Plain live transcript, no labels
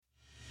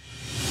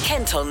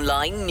Kent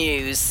Online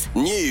News.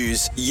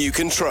 News you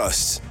can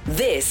trust.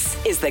 This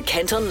is the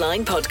Kent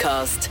Online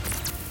Podcast.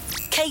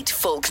 Kate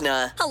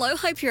Faulkner. Hello,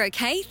 hope you're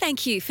okay.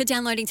 Thank you for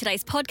downloading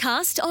today's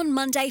podcast on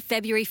Monday,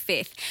 February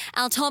 5th.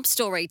 Our top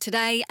story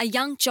today, a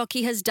young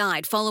jockey has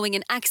died following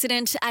an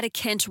accident at a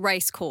Kent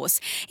racecourse.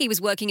 He was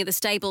working at the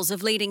stables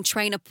of leading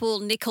trainer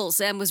Paul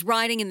Nicholls and was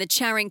riding in the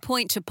Charing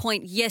Point to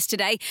Point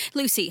yesterday.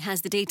 Lucy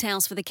has the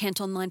details for the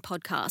Kent Online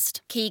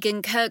podcast.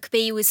 Keegan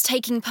Kirkby was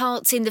taking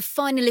part in the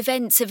final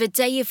events of a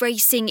day of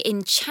racing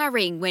in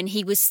Charing when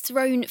he was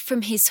thrown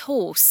from his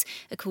horse.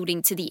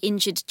 According to the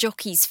Injured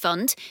Jockeys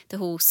Fund, the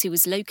horse, who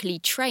was locally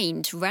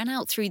trained, ran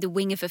out through the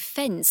wing of a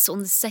fence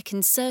on the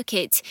second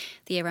circuit.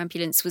 The air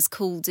ambulance was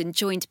called and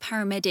joined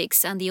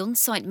paramedics and the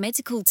on-site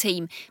medical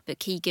team, but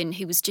Keegan,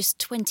 who was just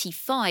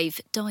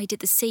 25, died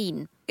at the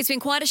scene. It's been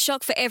quite a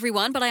shock for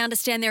everyone, but I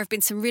understand there have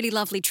been some really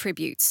lovely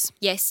tributes.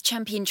 Yes,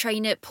 champion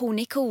trainer Paul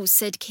Nicholls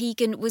said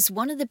Keegan was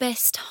one of the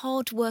best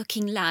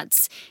hard-working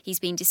lads. He's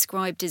been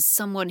described as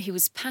someone who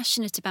was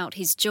passionate about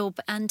his job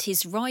and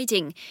his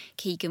riding.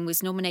 Keegan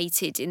was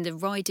nominated in the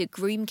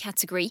Rider-Groom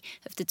category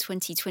of the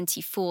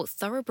 2024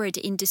 Thoroughbred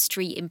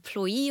Industry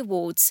Employee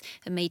Awards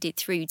and made it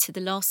through to the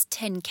last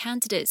 10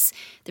 candidates.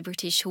 The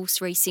British Horse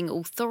Racing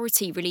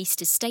Authority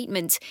released a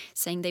statement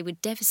saying they were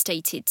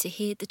devastated to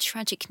hear the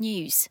tragic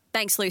news.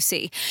 Thanks,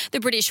 Lucy. The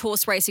British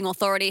Horse Racing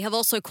Authority have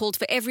also called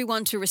for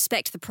everyone to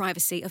respect the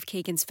privacy of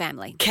Keegan's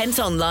family. Kent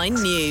Online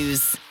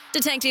News.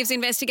 Detectives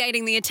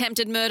investigating the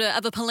attempted murder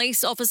of a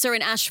police officer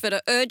in Ashford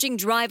are urging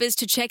drivers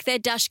to check their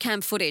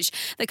dashcam footage.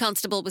 The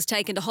constable was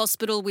taken to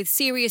hospital with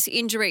serious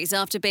injuries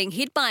after being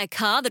hit by a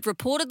car that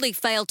reportedly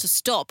failed to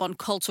stop on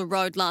Coulter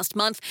Road last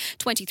month.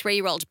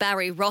 23-year-old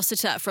Barry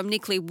Rossiter from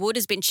Nickley Wood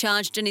has been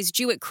charged and is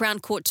due at Crown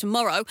Court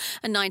tomorrow.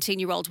 A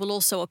 19-year-old will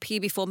also appear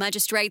before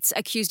magistrates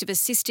accused of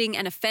assisting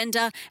an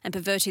offender and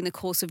perverting the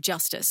course of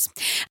justice.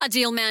 A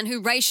Deal man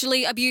who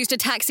racially abused a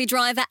taxi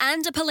driver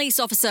and a police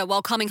officer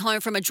while coming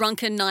home from a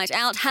drunken night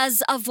out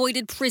has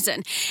avoided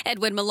prison.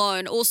 Edward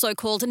Malone also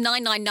called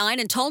 999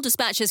 and told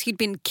dispatchers he'd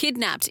been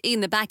kidnapped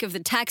in the back of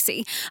the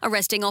taxi.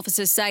 Arresting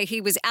officers say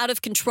he was out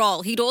of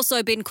control. He'd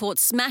also been caught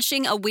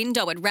smashing a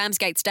window at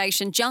Ramsgate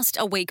Station just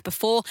a week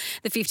before.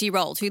 The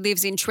 50-year-old, who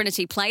lives in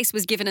Trinity Place,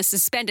 was given a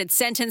suspended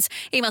sentence.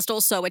 He must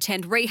also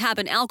attend rehab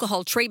and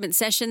alcohol treatment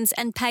sessions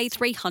and pay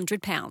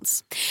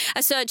 £300.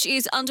 A search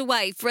is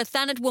underway for a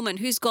Thanet woman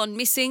who's gone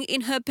missing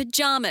in her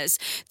pyjamas.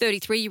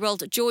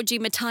 33-year-old Georgie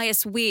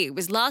Matthias Weir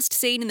was last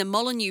seen in the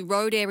Molyneux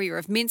Road area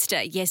of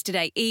Minster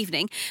yesterday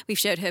evening. We've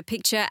showed her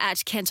picture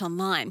at Kent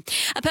Online.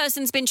 A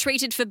person's been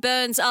treated for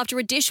burns after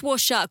a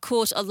dishwasher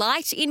caught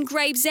alight in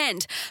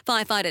Gravesend.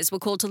 Firefighters were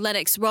called to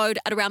Lennox Road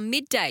at around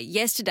midday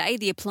yesterday.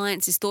 The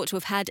appliance is thought to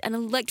have had an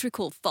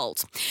electrical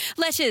fault.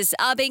 Letters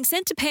are being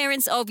sent to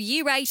parents of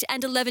Year 8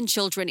 and 11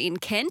 children in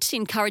Kent,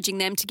 encouraging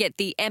them to get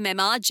the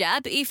MMR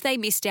jab if they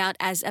missed out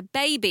as a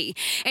baby.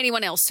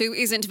 Anyone else who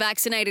isn't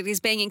vaccinated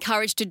is being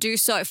encouraged to do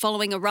so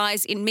following a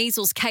rise in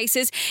measles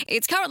cases.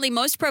 It's currently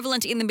most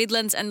prevalent in the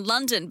Midlands and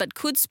London, but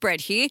could spread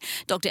here.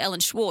 Dr.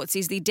 Ellen Schwartz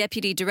is the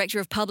Deputy Director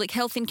of Public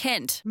Health in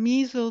Kent.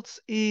 Measles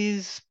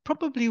is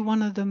probably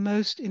one of the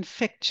most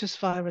infectious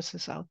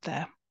viruses out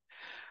there.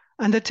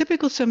 And the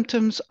typical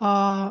symptoms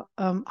are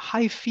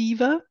high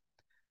fever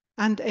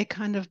and a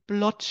kind of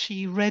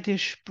blotchy,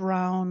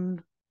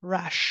 reddish-brown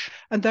rash.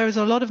 And there is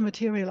a lot of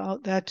material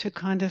out there to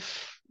kind of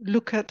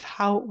look at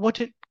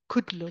what it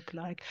could look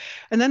like.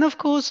 And then, of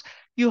course,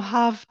 you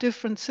have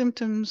different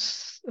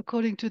symptoms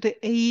according to the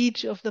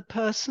age of the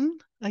person.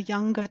 A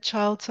younger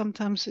child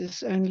sometimes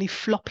is only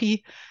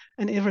floppy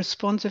and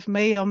irresponsive,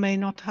 may or may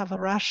not have a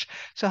rash,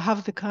 so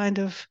have the kind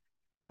of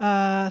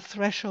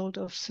threshold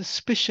of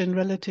suspicion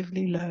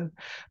relatively low.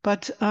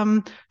 But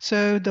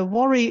so the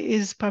worry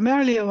is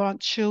primarily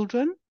around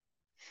children,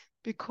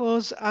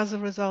 because as a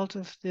result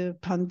of the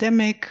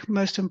pandemic,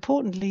 most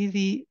importantly,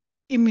 the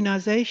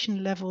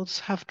immunization levels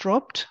have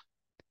dropped.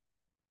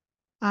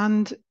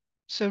 And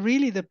so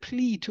really the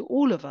plea to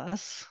all of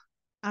us,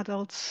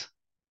 adults,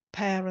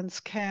 parents,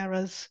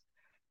 carers,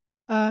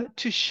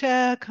 to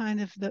share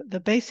kind of the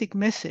basic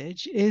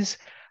message is,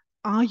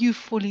 are you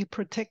fully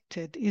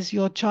protected? Is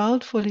your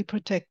child fully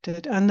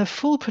protected? And the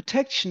full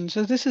protection,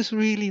 so this is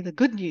really the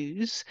good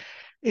news,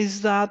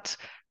 is that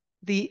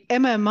the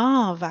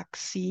MMR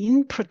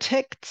vaccine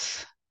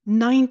protects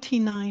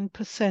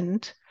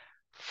 99%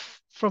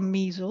 from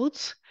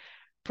measles,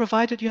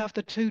 provided you have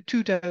the two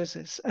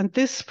doses. And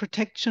this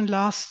protection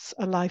lasts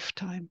a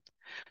lifetime.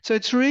 So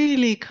it's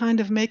really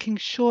kind of making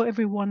sure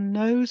everyone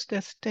knows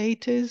their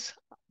status.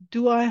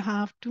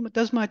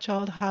 Does my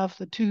child have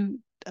the two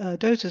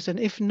doses? And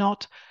if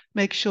not,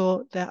 make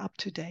sure they're up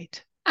to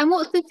date. And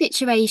what's the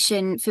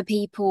situation for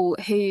people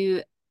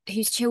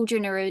whose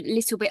children are a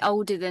little bit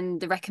older than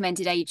the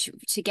recommended age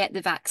to get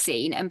the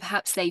vaccine, and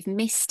perhaps they've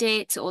missed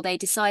it, or they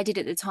decided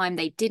at the time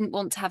they didn't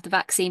want to have the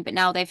vaccine, but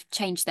now they've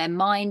changed their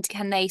mind?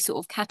 Can they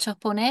sort of catch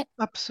up on it?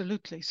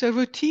 Absolutely. So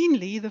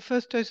routinely, the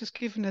first dose is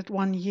given at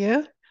 1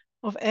 year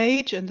of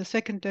age, and the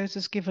second dose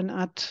is given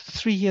at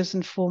 3 years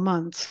and 4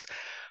 months.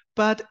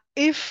 But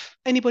if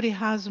anybody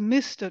has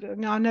missed it,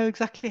 and I know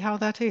exactly how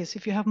that is.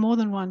 If you have more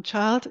than one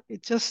child,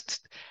 it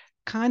just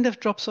kind of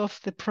drops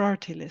off the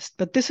priority list.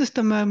 But this is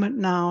the moment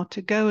now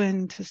to go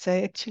in to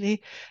say,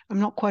 actually, I'm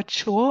not quite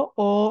sure,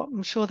 or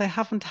I'm sure they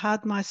haven't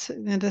had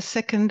the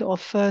second or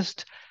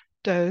first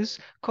dose.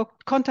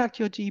 Contact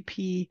your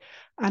GP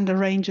and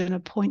arrange an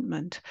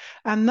appointment.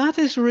 And that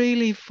is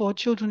really for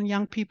children and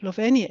young people of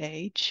any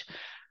age,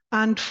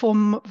 and for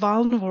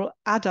vulnerable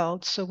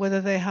adults. So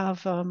whether they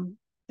have an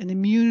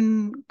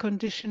immune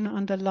condition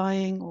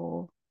underlying,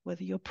 or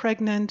whether you're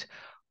pregnant,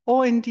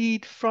 or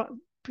indeed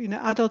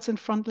adults in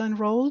frontline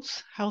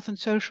roles, health and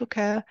social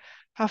care,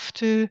 have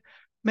to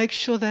make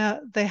sure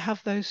that they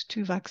have those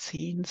 2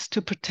 vaccines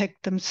to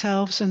protect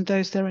themselves and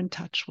those they're in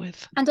touch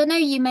with. And I know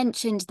you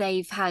mentioned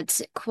they've had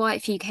quite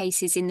a few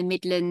cases in the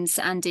Midlands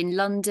and in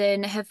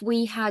London. Have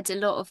we had a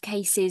lot of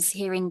cases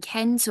here in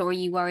Kent, or are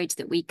you worried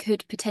that we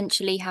could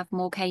potentially have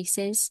more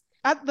cases?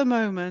 At the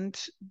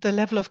moment, the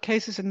level of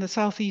cases in the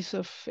southeast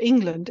of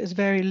England is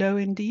very low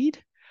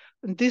indeed.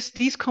 And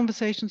these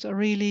conversations are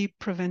really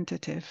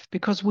preventative,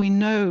 because we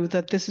know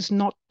that this is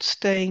not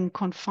staying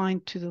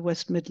confined to the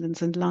West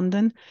Midlands and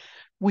London.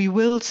 We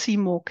will see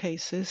more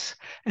cases,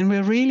 and we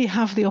really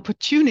have the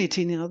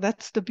opportunity now.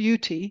 That's the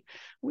beauty.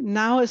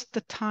 Now is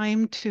the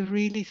time to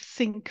really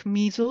think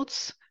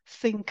measles,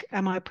 think,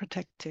 am I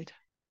protected?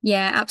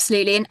 Yeah,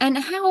 absolutely. And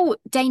how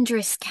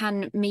dangerous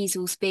can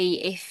measles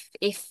be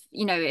if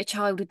a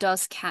child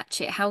does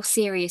catch it? How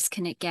serious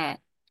can it get?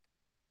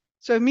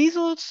 So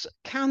measles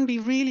can be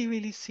really,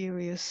 really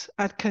serious.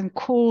 It can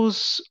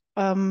cause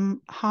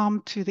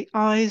harm to the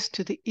eyes,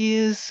 to the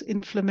ears,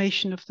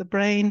 inflammation of the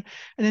brain,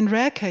 and in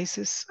rare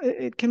cases,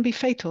 it can be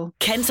fatal.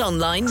 Kent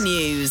Online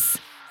News.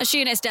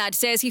 Ashuna's dad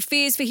says he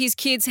fears for his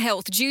kids'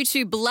 health due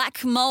to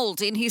black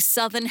mould in his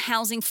southern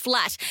housing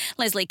flat.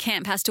 Leslie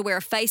Kemp has to wear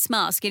a face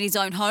mask in his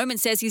own home and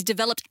says he's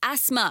developed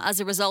asthma as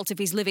a result of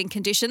his living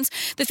conditions.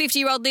 The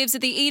 50-year-old lives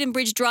at the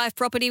Edenbridge Drive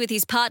property with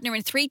his partner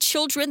and 3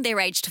 children. They're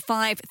aged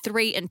 5,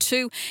 3 and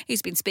 2.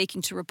 He's been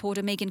speaking to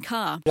reporter Megan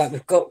Carr.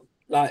 We've got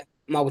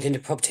mould in the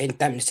property and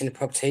dampness in the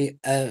property.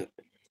 I've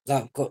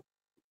got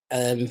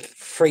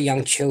 3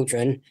 young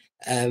children.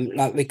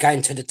 We're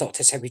going to the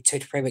doctors every 2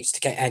 to 3 weeks to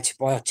get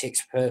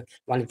antibiotics for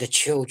one of the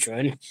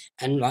children,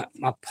 and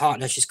my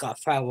partner, she's got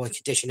a thyroid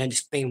condition, and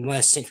it's been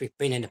worse since we've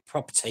been in the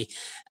property,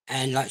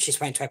 and she's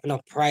waiting to have an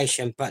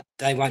operation, but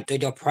they won't do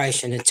the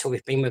operation until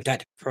we've been moved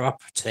out of the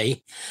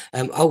property.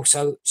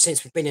 Also,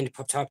 since we've been in the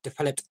property, I've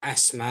developed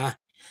asthma,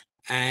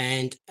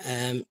 and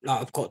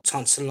I've got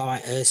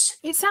tonsillitis.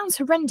 It sounds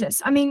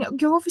horrendous. I mean,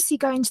 you're obviously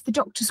going to the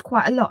doctors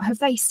quite a lot. Have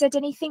they said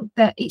anything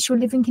that it's your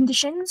living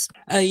conditions?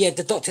 Yeah,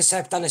 the doctors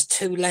have done us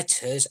 2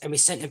 letters, and we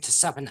sent them to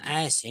Southern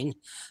Housing,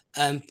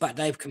 but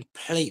they've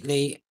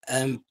completely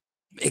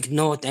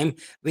ignored them.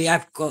 We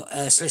have got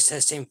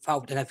solicitors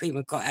involved, and they've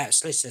even got out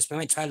solicitors. We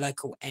went to our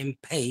local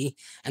MP,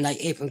 and they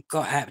even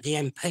got out the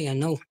MP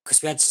and all,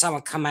 because we had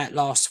someone come out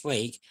last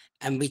week,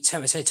 and we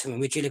said to them,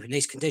 would you live in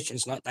these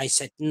conditions? They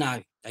said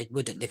no, they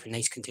wouldn't live in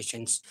these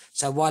conditions.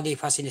 So why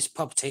leave us in this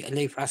property and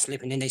leave us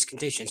living in these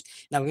conditions?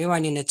 Now, we're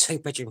only in a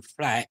 2-bedroom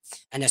flat,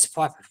 and there's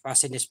 5 of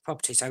us in this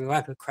property, so we're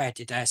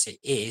overcrowded as it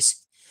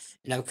is.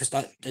 Because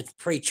the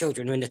 3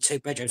 children are in the 2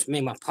 bedrooms, me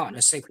and my partner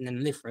are sleeping in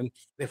the living room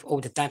with all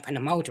the damp and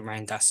the mould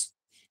around us.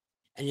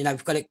 And,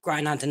 we've got it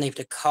growing underneath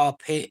the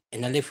carpet,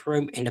 in the living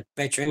room, in the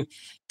bedroom.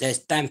 There's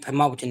damp and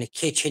mould in the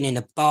kitchen, in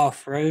the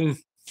bathroom.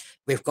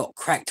 We've got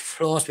cracked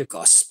floors. We've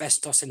got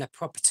asbestos in the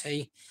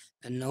property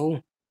and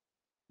all,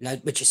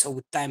 which is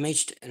all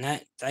damaged. And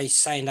that they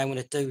saying they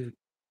want to do,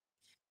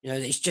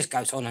 it just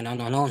goes on and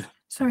on and on.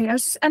 Sorry,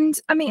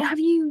 have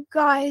you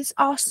guys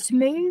asked to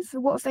move?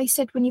 What have they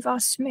said when you've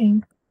asked to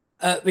move?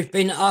 We've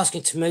been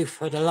asking to move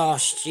for the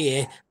last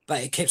year,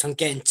 but it keeps on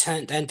getting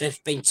turned down. There's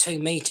been 2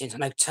 meetings,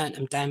 and they've turned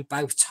them down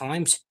both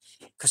times,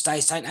 because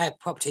they say our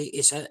property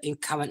is in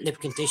current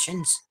living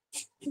conditions.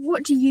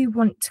 What do you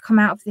want to come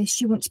out of this?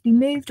 Do you want to be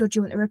moved, or do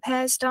you want the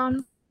repairs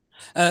done?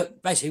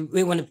 Basically,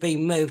 we want to be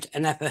moved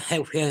and have a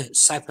healthier,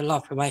 safer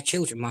life for our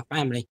children, my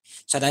family,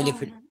 so they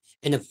live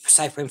in a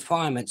safer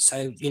environment.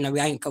 So, we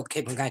ain't got to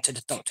keep on going to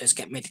the doctors,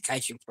 get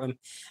medication for them,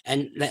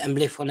 and let them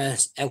live on a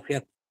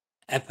healthier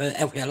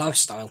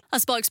lifestyle. A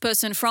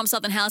spokesperson from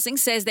Southern Housing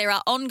says there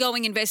are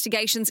ongoing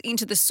investigations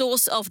into the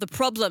source of the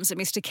problems at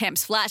Mr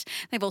Kemp's flat.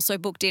 They've also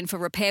booked in for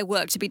repair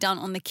work to be done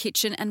on the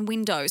kitchen and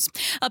windows.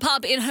 A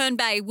pub in Herne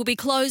Bay will be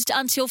closed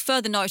until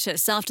further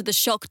notice after the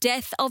shock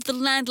death of the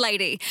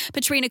landlady.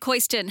 Patrina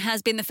Coyston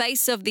has been the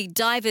face of the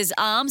Divers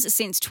Arms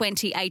since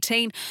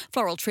 2018.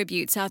 Floral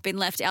tributes have been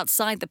left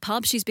outside the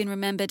pub. She's been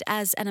remembered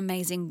as an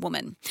amazing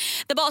woman.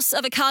 The boss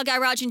of a car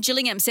garage in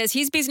Gillingham says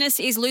his business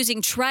is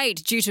losing trade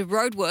due to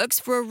roadworks. works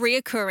for a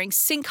reoccurring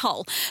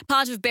sinkhole.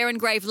 Part of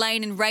Berengrave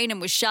Lane in Raynham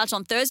was shut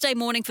on Thursday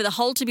morning for the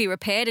hole to be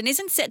repaired and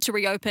isn't set to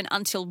reopen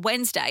until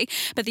Wednesday.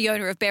 But the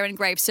owner of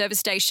Berengrave Service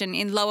Station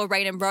in Lower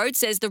Raynham Road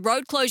says the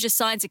road closure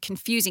signs are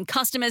confusing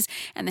customers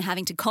and they're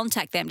having to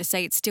contact them to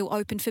say it's still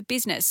open for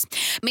business.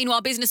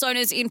 Meanwhile, business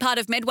owners in part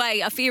of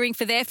Medway are fearing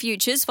for their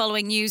futures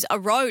following news a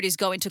road is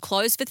going to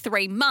close for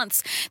 3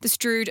 months. The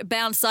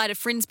Strood-bound side of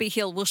Frinsby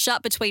Hill will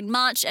shut between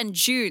March and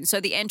June so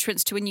the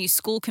entrance to a new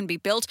school can be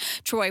built.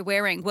 Troy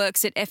Waring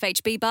works at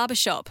FHB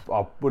Barbershop.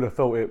 I would have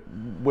thought it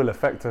will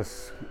affect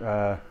us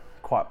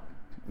quite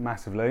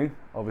massively.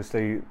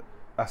 Obviously,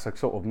 that's a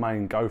sort of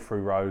main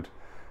go-through road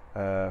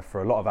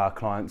for a lot of our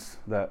clients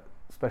that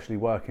especially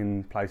work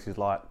in places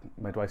like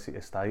Medway City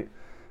Estate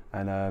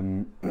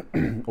and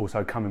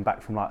also coming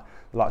back from like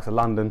the likes of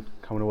London,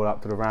 coming all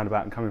up to the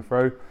roundabout and coming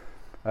through.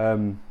 I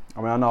mean,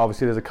 I know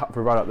obviously there's a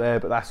cut-through road up there,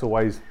 but that's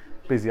always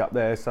busy up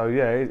there. So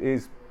yeah, it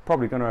is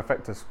probably going to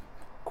affect us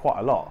quite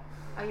a lot.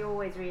 Are you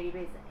always really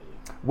busy?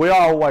 We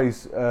are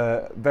always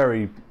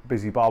very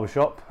busy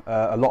barbershop.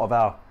 A lot of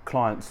our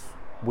clients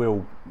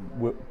will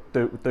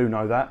do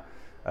know that.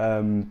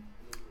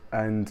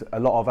 And a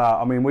lot of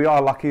our, I mean, we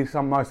are lucky.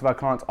 Most of our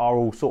clients are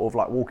all sort of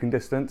like walking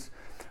distance,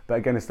 but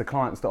again, it's the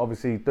clients that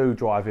obviously do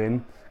drive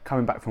in,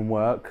 coming back from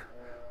work.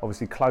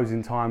 Obviously,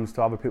 closing times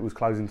to other people's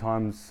closing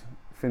times,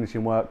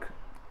 finishing work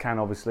can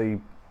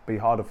obviously be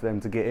harder for them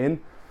to get in.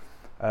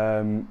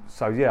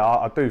 So yeah,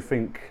 I do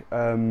think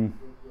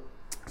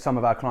some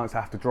of our clients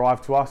have to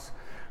drive to us.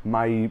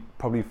 May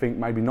probably think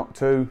maybe not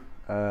to,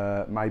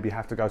 maybe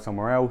have to go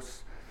somewhere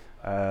else.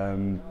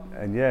 And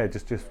yeah,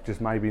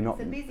 just maybe not.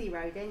 It's a busy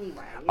road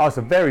anyway. Oh, it's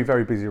a very,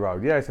 very busy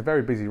road. Yeah, it's a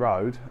very busy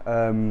road.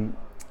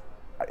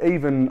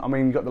 Even, I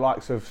mean, you've got the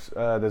likes of,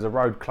 there's a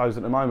road closed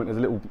at the moment, there's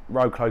a little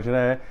road closure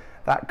there.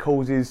 That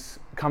causes,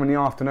 come in the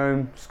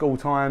afternoon, school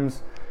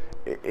times,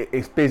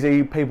 it's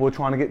busy, people are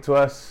trying to get to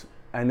us,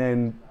 and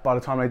then by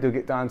the time they do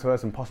get down to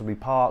us and possibly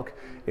park,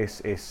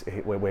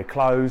 we're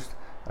closed.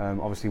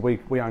 Obviously,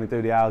 we only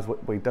do the hours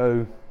we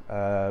do.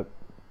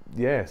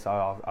 Yeah,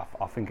 so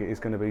I think it is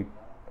going to be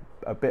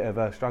a bit of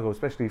a struggle,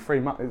 especially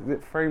 3 months. Is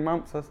it 3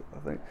 months? I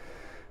think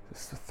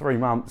it's 3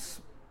 months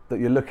that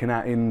you're looking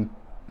at in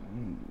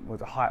was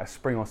the height of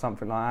spring or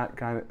something like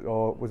that,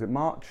 or was it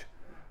March,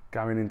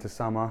 going into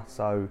summer.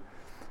 So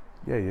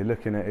yeah, you're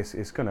looking at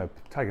it's going to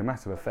take a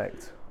massive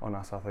effect on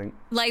us, I think.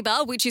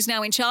 Labor, which is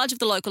now in charge of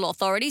the local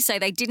authority, say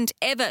they didn't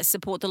ever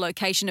support the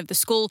location of the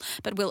school,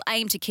 but will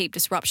aim to keep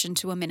disruption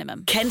to a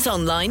minimum. Kent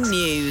Online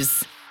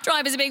News.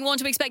 Drivers are being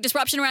warned to expect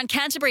disruption around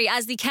Canterbury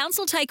as the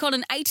council take on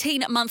an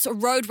 18-month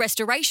road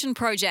restoration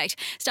project.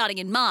 Starting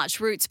in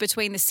March, routes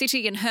between the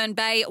city and Herne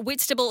Bay,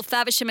 Whitstable,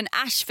 Faversham and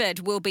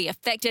Ashford will be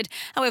affected.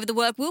 However, the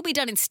work will be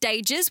done in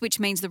stages, which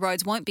means the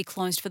roads won't be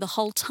closed for the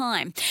whole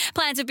time.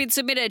 Plans have been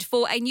submitted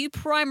for a new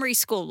primary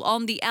school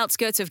on the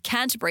outskirts of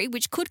Canterbury,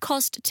 which could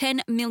cost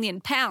 £10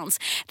 million.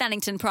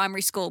 Thannington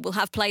Primary School will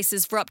have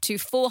places for up to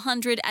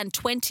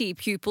 420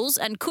 pupils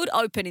and could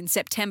open in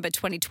September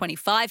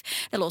 2025.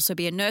 There'll also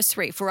be a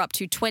nursery for up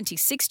to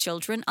 26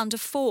 children under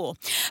 4.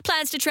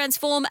 Plans to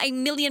transform a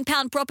 £1 million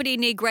property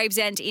near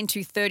Gravesend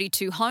into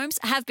 32 homes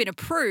have been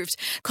approved.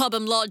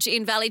 Cobham Lodge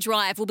in Valley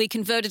Drive will be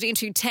converted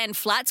into 10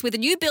 flats with a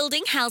new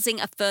building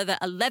housing a further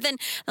 11.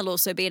 There'll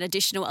also be an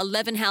additional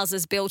 11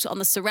 houses built on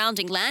the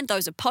surrounding land.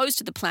 Those opposed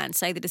to the plan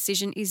say the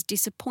decision is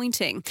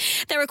disappointing.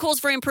 There are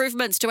calls for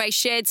improvements to a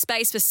shared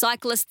space for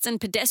cyclists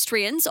and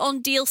pedestrians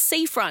on Deal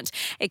Seafront.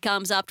 It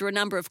comes after a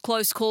number of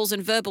close calls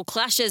and verbal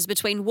clashes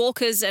between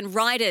walkers and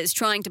riders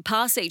trying to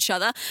pass each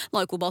other.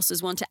 Local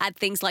bosses want to add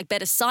things like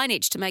better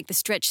signage to make the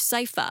stretch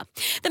safer.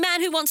 The man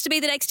who wants to be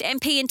the next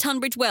MP in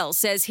Tunbridge Wells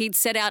says he'd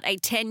set out a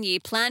 10-year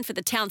plan for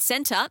the town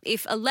centre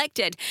if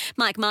elected.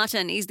 Mike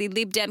Martin is the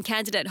Lib Dem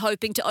candidate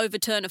hoping to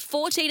overturn a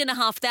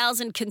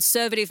 14,500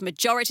 Conservative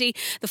majority.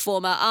 The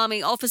former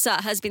Army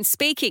officer has been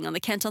speaking on the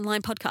Kent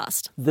Online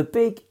podcast. The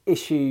big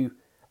issue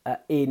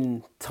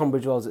in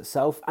Tunbridge Wells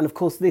itself, and of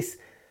course this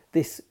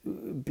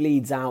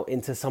bleeds out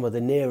into some of the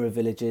nearer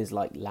villages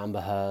like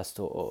Lamberhurst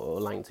or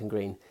Langton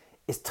Green,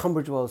 is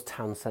Tunbridge Wells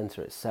town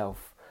centre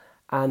itself.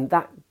 And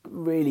that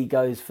really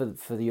goes,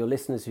 for your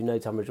listeners who know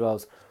Tunbridge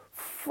Wells,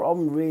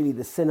 from really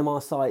the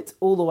cinema site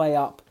all the way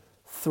up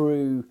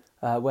through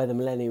where the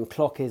Millennium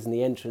Clock is and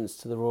the entrance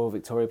to the Royal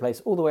Victoria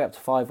Place, all the way up to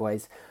Five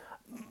Ways.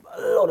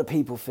 A lot of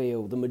people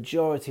feel, the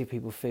majority of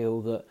people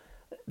feel, that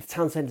the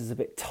town centre is a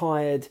bit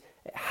tired,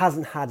 it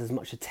hasn't had as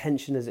much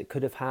attention as it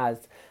could have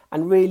had,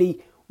 and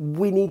really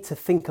we need to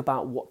think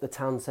about what the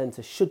town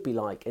centre should be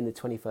like in the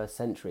 21st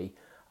century,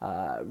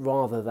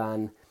 rather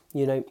than,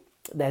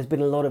 there's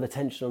been a lot of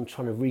attention on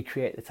trying to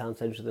recreate the town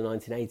centre of the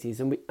 1980s,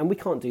 and we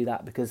can't do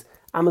that because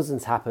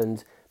Amazon's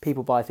happened,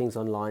 people buy things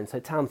online, so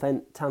town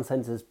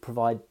centres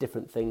provide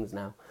different things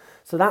now.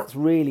 So that's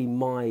really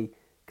going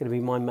to be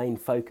my main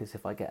focus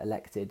if I get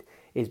elected,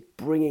 is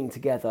bringing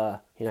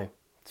together,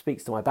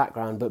 speaks to my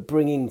background, but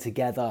bringing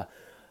together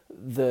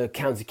the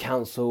county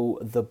council,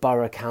 the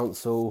borough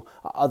council,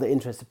 other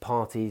interested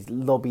parties,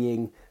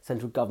 lobbying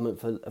central government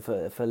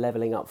for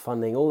levelling up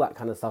funding, all that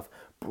kind of stuff,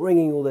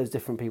 bringing all those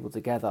different people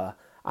together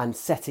and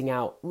setting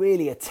out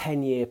really a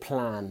 10-year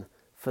plan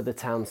for the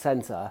town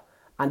centre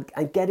and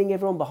getting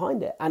everyone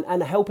behind it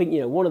and helping,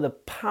 one of the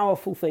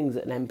powerful things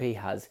that an MP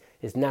has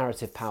is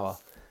narrative power.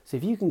 So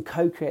if you can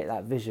co-create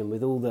that vision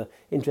with all the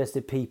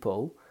interested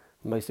people,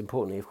 most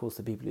importantly, of course,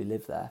 the people who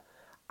live there,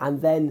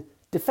 and then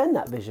defend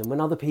that vision when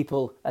other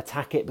people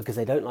attack it because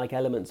they don't like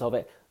elements of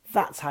it,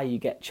 that's how you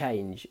get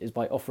change, is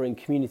by offering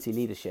community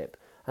leadership.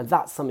 And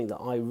that's something that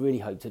I really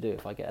hope to do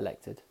if I get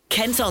elected.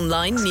 Kent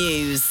Online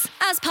News.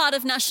 As part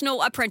of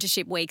National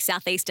Apprenticeship Week,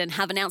 South Eastern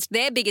have announced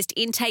their biggest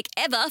intake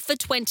ever for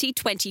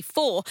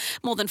 2024.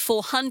 More than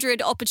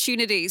 400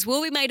 opportunities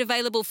will be made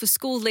available for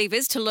school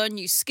leavers to learn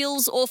new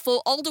skills or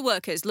for older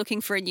workers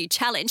looking for a new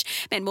challenge.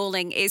 Ben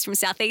Morling is from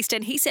South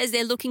Eastern. He says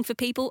they're looking for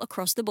people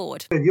across the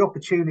board. The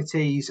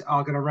opportunities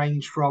are going to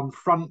range from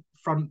front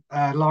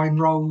line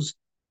roles.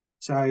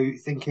 So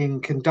thinking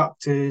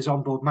conductors,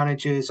 onboard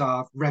managers,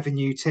 our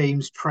revenue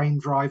teams, train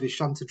drivers,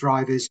 shunter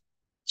drivers,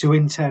 to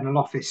internal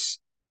office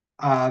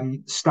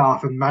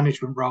staff and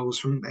management roles,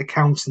 from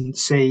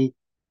accountancy,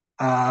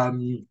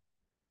 data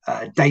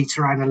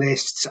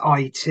analysts,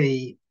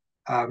 IT.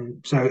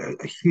 So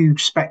a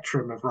huge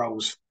spectrum of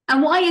roles.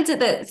 And why is it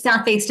that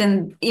South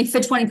Eastern, for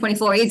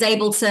 2024, is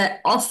able to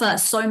offer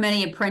so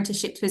many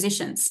apprenticeship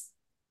positions?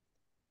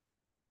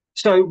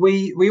 So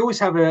we always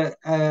have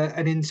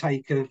an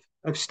intake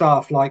of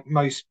staff, like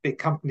most big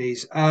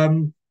companies.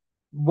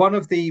 One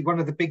of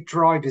the big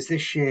drivers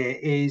this year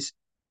is,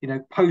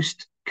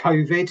 post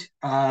COVID,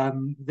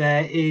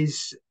 there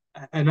is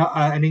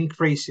an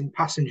increase in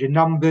passenger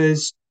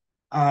numbers.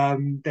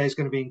 There's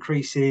going to be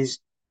increases,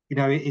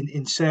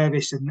 in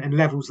service and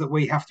levels that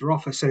we have to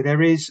offer. So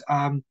there is,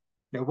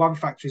 one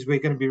factor is we're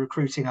going to be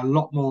recruiting a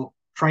lot more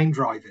train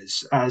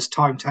drivers as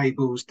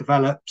timetables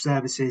develop,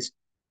 services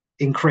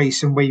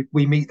increase, and we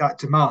meet that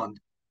demand.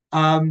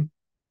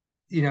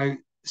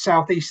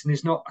 South Eastern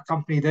is not a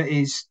company that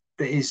is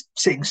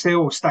sitting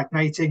still or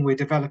stagnating. We're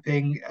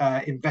developing,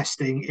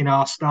 investing in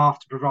our staff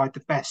to provide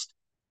the best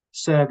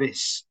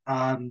service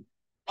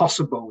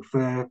possible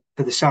for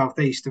the South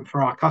East and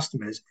for our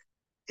customers.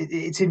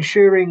 It's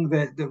ensuring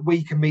that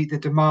we can meet the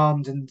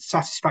demand and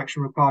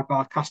satisfaction required by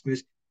our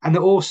customers, and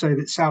that also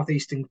that South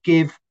Eastern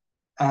give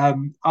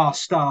our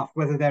staff,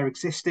 whether they're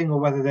existing or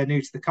whether they're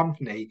new to the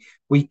company,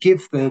 we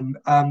give them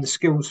the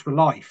skills for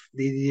life,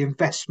 the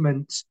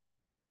investment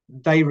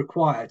they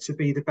require to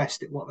be the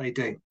best at what they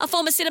do. A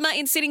former cinema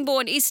in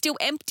Sittingbourne is still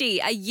empty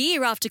a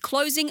year after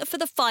closing for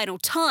the final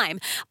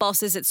time.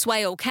 Bosses at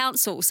Swale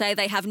Council say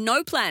they have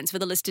no plans for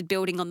the listed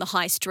building on the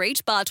High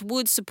Street, but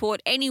would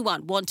support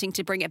anyone wanting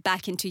to bring it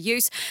back into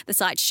use. The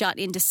site shut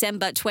in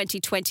December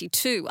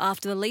 2022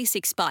 after the lease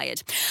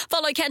expired.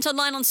 Follow Kent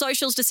Online on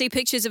socials to see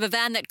pictures of a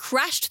van that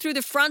crashed through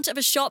the front of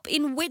a shop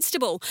in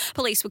Whitstable.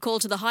 Police were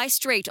called to the High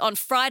Street on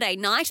Friday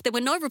night. There were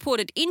no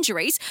reported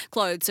injuries.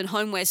 Clothes and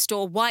homeware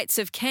store Whites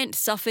of Kent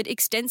suffered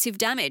extensive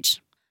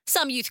damage.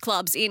 Some youth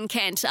clubs in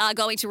Kent are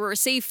going to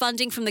receive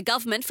funding from the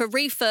government for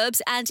refurbs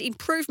and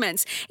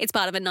improvements. It's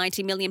part of a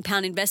 £90 million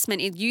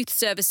investment in youth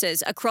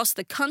services across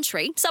the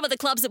country. Some of the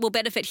clubs that will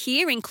benefit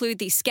here include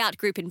the Scout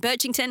Group in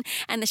Birchington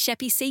and the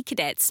Sheppey Sea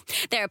Cadets.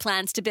 There are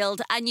plans to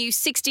build a new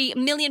 £60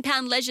 million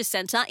leisure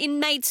centre in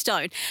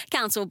Maidstone.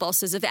 Council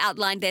bosses have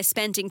outlined their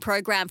spending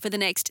program for the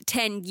next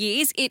 10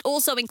 years. It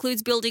also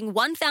includes building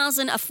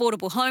 1,000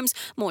 affordable homes,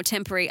 more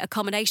temporary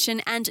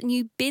accommodation and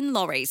new bin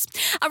lorries.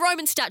 A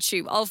Roman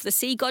statue of the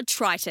sea god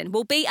Triton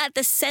will be at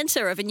the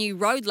centre of a new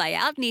road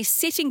layout near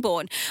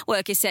Sittingbourne.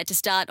 Work is set to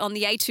start on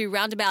the A2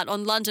 roundabout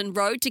on London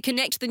Road to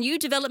connect the new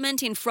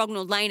development in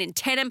Frognall Lane in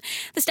Tenham.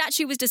 The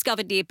statue was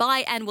discovered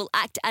nearby and will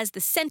act as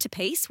the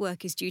centrepiece.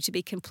 Work is due to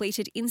be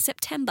completed in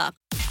September.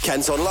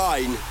 Kent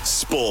Online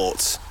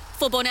Sport.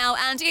 Football now,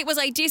 and it was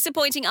a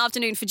disappointing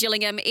afternoon for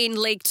Gillingham in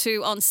League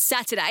Two on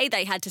Saturday.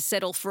 They had to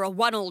settle for a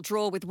 1-1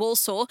 draw with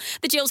Walsall.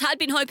 The Gills had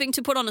been hoping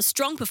to put on a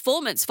strong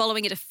performance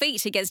following a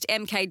defeat against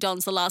MK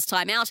Dons the last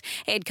time out.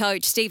 Head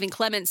coach Stephen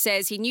Clement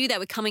says he knew they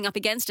were coming up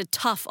against a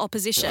tough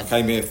opposition. I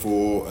came here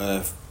for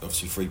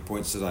obviously 3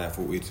 points today. I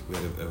thought we had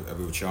a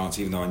real chance,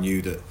 even though I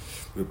knew that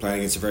we were playing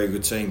against a very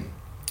good team.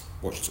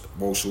 Watched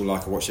Walsall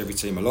like I watch every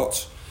team a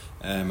lot.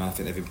 I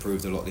think they've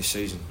improved a lot this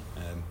season.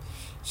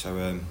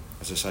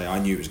 As I say, I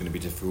knew it was going to be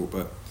difficult,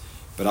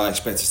 but I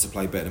expected us to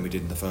play better than we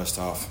did in the first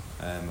half.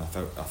 I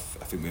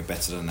think we were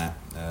better than that.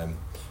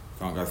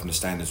 Can't go from the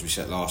standards we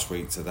set last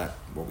week to that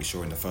what we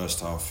saw in the first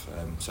half.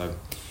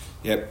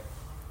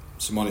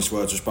 Some honest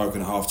words were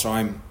spoken at half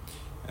time,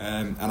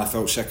 and I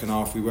felt second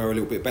half we were a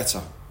little bit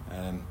better.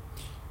 I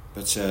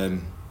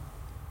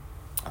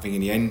think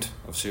in the end,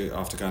 obviously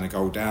after going a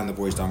goal down, the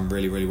boys done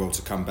really, really well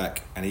to come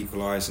back and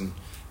equalise, and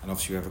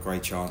obviously we have a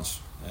great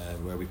chance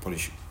where we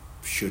probably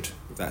should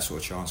with that sort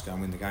of chance go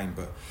and win the game,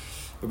 but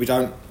we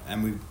don't,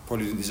 and we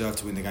probably didn't deserve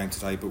to win the game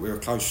today. But we're a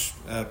close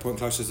point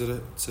closer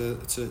to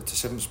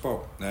 7th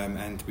spot,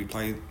 and we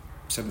play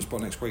 7th spot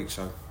next week.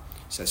 So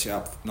sets it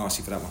up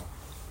nicely for that one.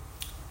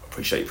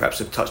 Appreciate you perhaps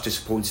a touch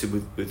disappointed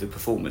with the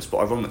performance, but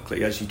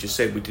ironically, as you just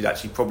said, we did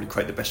actually probably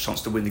create the best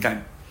chance to win the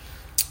game.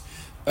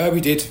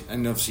 We did,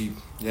 and obviously,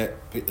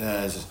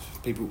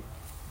 people,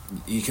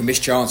 you can miss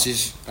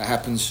chances. That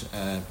happens,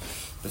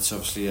 but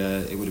obviously,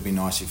 it would have been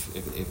nice if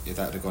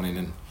that had gone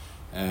in.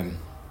 And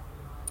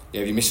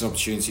if you miss an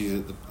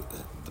opportunity,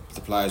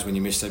 the players, when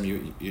you miss them,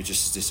 you're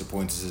just as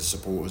disappointed as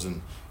supporters,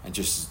 and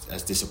just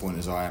as disappointed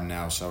as I am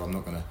now. So I'm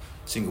not going to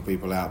single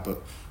people out,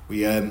 but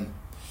we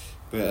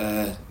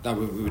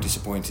were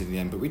disappointed in the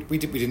end. But we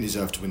didn't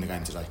deserve to win the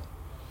game today.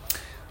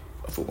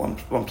 I thought one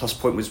plus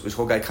point was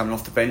Jorge coming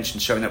off the bench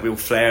and showing that real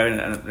flair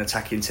and an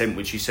attacking intent,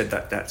 which you said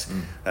that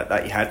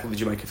he had. What did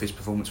you make of his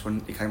performance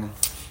when he came on?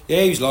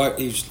 Yeah, he was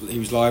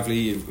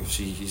lively.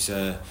 Obviously, you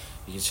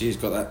can see he's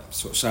got that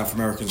sort of South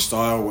American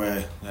style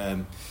where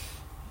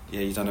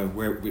you don't know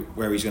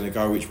where he's going to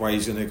go, which way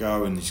he's going to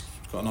go, and he's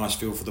got a nice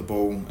feel for the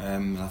ball.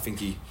 And I think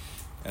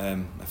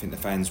the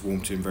fans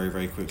warmed to him very,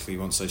 very quickly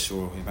once they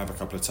saw him have a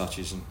couple of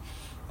touches.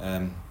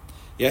 And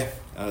I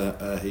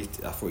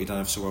thought he'd done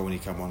ever so well when he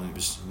came on, and it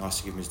was nice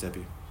to give him his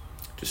debut.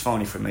 Just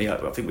finally from me, I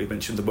think we've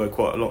mentioned the word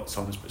quite a lot,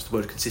 Simon, but it's the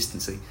word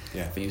consistency.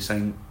 Yeah. I think you're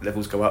saying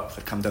levels go up,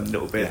 they come down a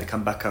little bit, they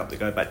come back up, they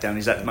go back down.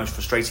 Is that the most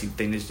frustrating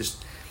thing? Is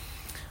just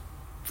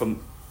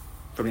from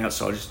the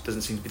outside, just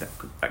doesn't seem to be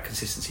that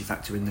consistency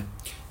factor in there.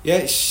 Yeah,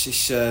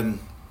 it's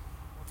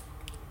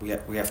we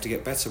have to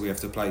get better. We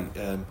have to play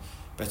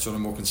better on a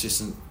more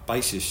consistent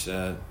basis.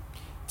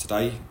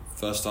 Today,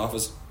 first half,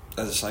 as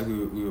I say,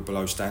 we were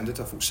below standard.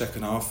 I thought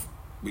second half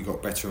we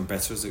got better and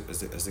better as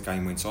the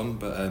game went on,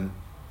 but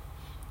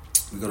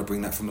we've got to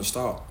bring that from the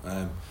start.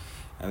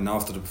 And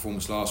after the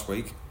performance last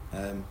week,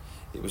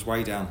 it was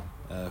way down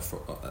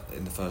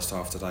in the first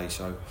half today.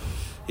 So,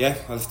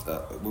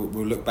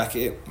 we'll look back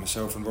at it,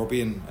 myself and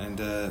Robbie,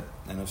 and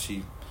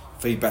obviously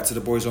feed back to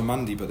the boys on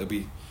Monday. But there'll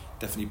be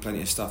definitely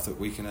plenty of stuff that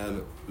we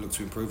can look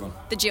to improve on.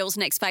 The Gills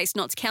next face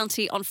Notts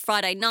County on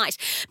Friday night.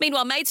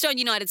 Meanwhile, Maidstone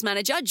United's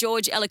manager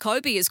George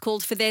Elokobi has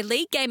called for their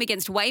league game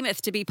against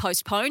Weymouth to be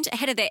postponed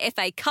ahead of their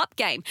FA Cup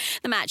game.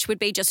 The match would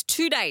be just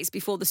 2 days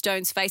before the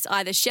Stones face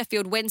either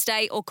Sheffield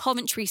Wednesday or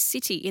Coventry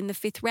City in the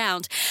 5th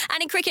round.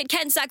 And in cricket,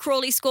 Ken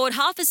Crawley scored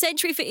half a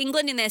century for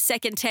England in their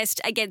second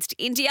test against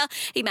India.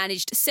 He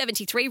managed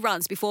 73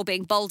 runs before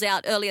being bowled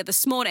out earlier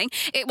this morning.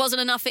 It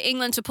wasn't enough for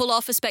England to pull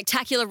off a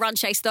spectacular run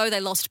chase, though. They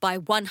lost by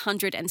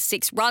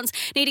 106 runs.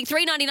 Needing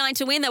 399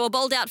 to win, they were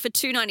bowled out for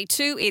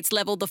 292. It's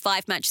levelled the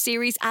 5-match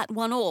series at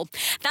 1-1.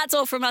 That's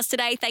all from us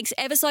today. Thanks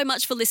ever so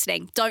much for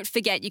listening. Don't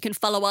forget you can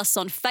follow us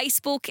on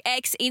Facebook,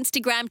 X,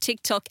 Instagram,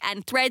 TikTok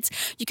and Threads.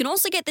 You can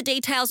also get the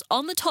details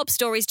on the top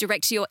stories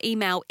direct to your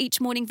email each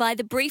morning via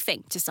The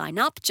Briefing. To sign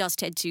up,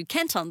 just head to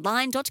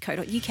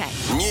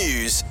kentonline.co.uk.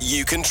 News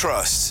you can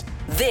trust.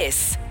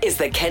 This is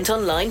the Kent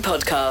Online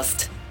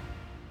Podcast.